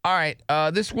All right,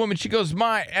 this woman, she goes,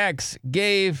 my ex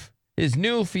gave his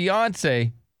new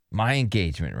fiance my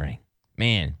engagement ring.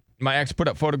 Man, my ex put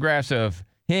up photographs of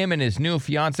him and his new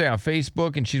fiance on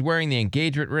Facebook, and she's wearing the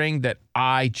engagement ring that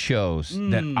I chose,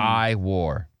 that I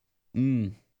wore.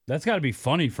 That's got to be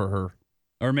funny for her.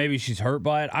 Or maybe she's hurt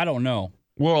by it. I don't know.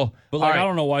 Well, But like, I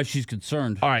don't know why she's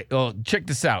concerned. All right, well, check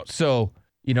this out. So,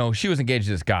 she was engaged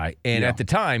to this guy, and at the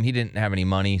time, he didn't have any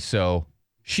money, so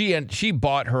she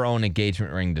bought her own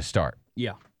engagement ring to start.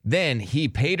 Yeah. Then he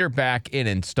paid her back in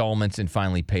installments and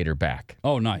finally paid her back.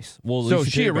 Oh, nice. Well, so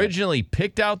she originally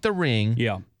picked out the ring,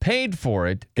 paid for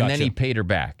it, and then he paid her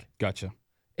back. Gotcha.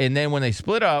 And then when they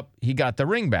split up, he got the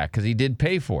ring back because he did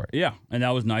pay for it. Yeah, and that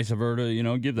was nice of her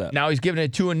to, give that. Now he's giving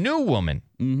it to a new woman.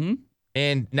 Mm-hmm.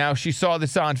 And now she saw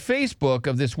this on Facebook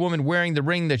of this woman wearing the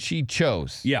ring that she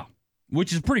chose. Yeah,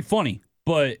 which is pretty funny.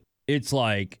 But it's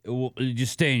like, well,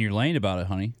 just stay in your lane about it,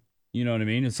 honey. You know what I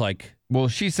mean? It's like... Well,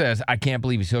 she says, I can't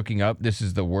believe he's hooking up. This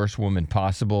is the worst woman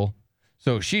possible.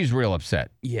 So she's real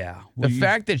upset. Yeah. Well, the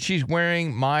fact that she's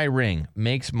wearing my ring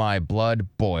makes my blood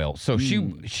boil. So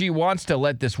she wants to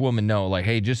let this woman know, like,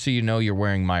 hey, just so you know, you're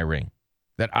wearing my ring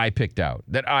that I picked out,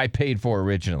 that I paid for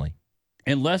originally.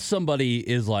 Unless somebody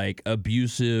is like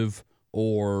abusive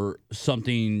or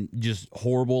something just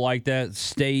horrible like that,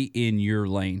 stay in your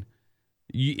lane.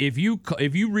 If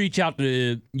you reach out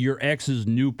to your ex's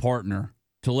new partner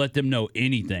to let them know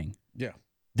anything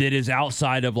that is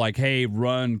outside of like, hey,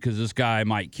 run because this guy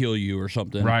might kill you or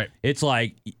something. Right. It's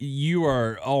like you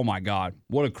are, oh my God,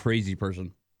 what a crazy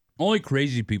person. Only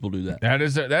crazy people do that. That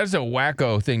is a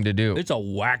wacko thing to do. It's a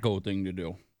wacko thing to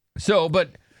do. So,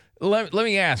 but let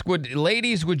me ask, would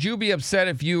you be upset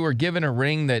if you were given a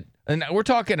ring that, and we're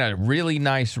talking a really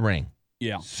nice ring.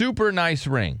 Yeah. Super nice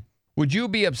ring. Would you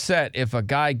be upset if a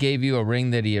guy gave you a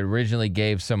ring that he originally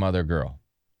gave some other girl?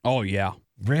 Oh, yeah.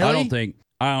 Really?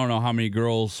 I don't know how many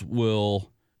girls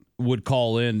would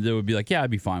call in that would be like, yeah,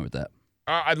 I'd be fine with that.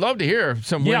 I'd love to hear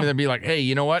some women that be like, hey,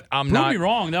 you know what? Prove me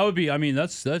wrong. That would be,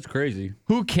 that's crazy.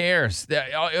 Who cares?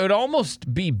 It would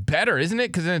almost be better, isn't it?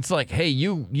 Because then it's like, hey,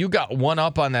 you got one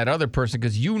up on that other person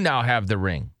because you now have the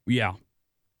ring. Yeah.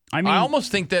 I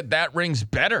almost think that ring's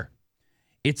better.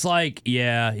 It's like,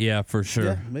 yeah, for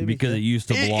sure. Yeah, because it used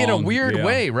to belong. In a weird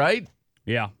way, right?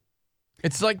 Yeah.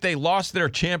 It's like they lost their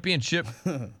championship,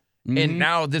 and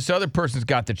now this other person's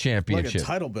got the championship. Like a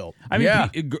title belt. I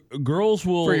mean, girls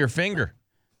will... For your finger.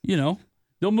 They'll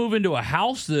move into a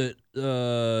house that,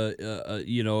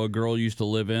 a girl used to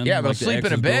live in. Yeah, they'll sleep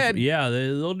in a bed. Yeah,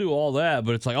 they'll do all that,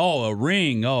 but it's like, oh, a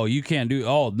ring. Oh, you can't do...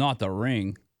 Oh, not the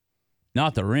ring.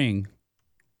 Not the ring.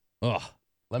 Ugh.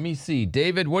 Let me see.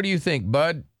 David, what do you think,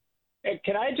 bud? Hey,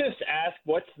 can I just ask,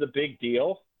 what's the big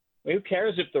deal? I mean, who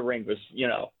cares if the ring was,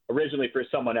 originally for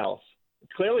someone else?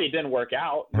 Clearly, it didn't work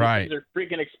out. Right. They're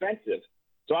freaking expensive.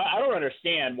 So I don't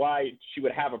understand why she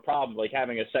would have a problem like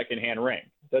having a secondhand ring.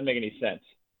 Doesn't make any sense.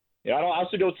 I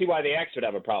also don't see why the ex would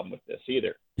have a problem with this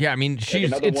either. Yeah, I mean,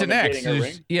 it's an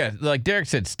ex. Yeah, like Derek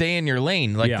said, stay in your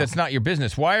lane. Like, that's not your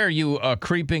business. Why are you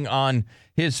creeping on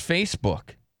his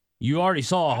Facebook? You already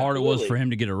saw how hard it was for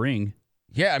him to get a ring.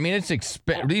 Yeah, I mean,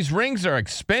 these rings are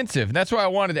expensive. That's why I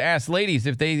wanted to ask ladies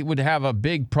if they would have a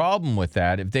big problem with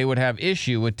that, if they would have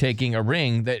issue with taking a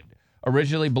ring that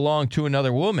originally belonged to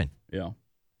another woman. Yeah.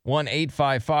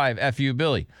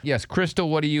 1-855-FU-Billy. Yes, Crystal,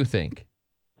 what do you think?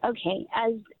 Okay,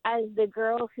 as the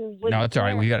girl who would... No, it's all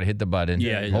right. We got to hit the button.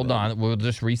 Yeah. Hold on. We'll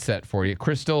just reset for you.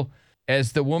 Crystal,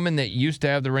 as the woman that used to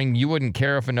have the ring, you wouldn't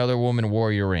care if another woman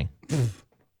wore your ring.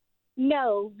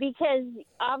 No, because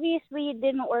obviously it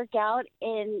didn't work out,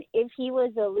 and if he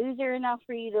was a loser enough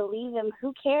for you to leave him,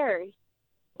 who cares?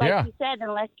 Like you said,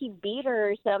 unless he beat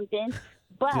her or something.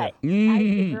 But as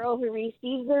the girl who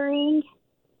received the ring,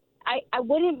 I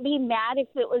wouldn't be mad if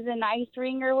it was a nice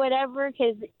ring or whatever,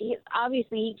 because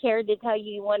obviously he cared to tell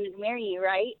you he wanted to marry you,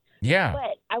 right? Yeah.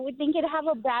 But I would think it'd have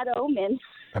a bad omen.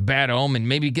 A bad omen.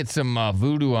 Maybe get some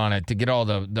voodoo on it to get all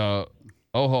the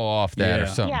oho off that or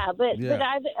something. Yeah, but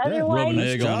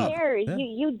otherwise, who cares? Yeah.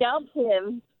 You dumped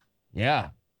him. Yeah.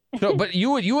 So, but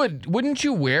wouldn't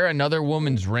you wear another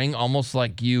woman's ring almost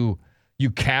like you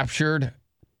captured,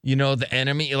 the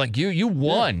enemy? Like you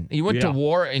won. You went to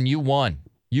war and you won.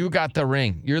 You got the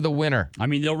ring. You're the winner. I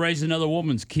mean, they'll raise another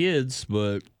woman's kids,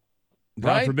 but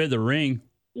God forbid the ring.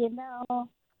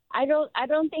 I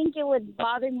don't think it would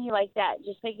bother me like that.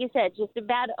 Just like you said, just a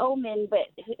bad omen, but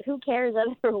who cares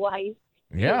otherwise?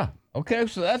 Yeah. Okay,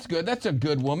 so that's good. That's a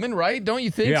good woman, right? Don't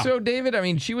you think so, David? I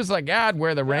mean, she was like, I'd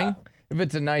wear the ring if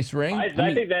it's a nice ring. I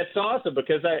think that's awesome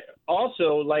because I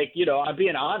also, I'm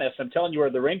being honest. I'm telling you where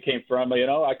the ring came from.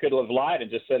 I could have lied and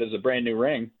just said it's a brand new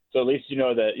ring. So at least you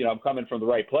know that I'm coming from the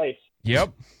right place.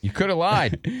 Yep. You could have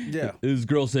lied. Yeah. This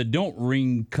girl said, "Don't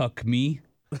ring cuck me."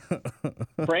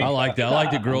 Frank, I like that. I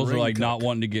like that girls are Ring like cuck. not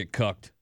wanting to get cucked.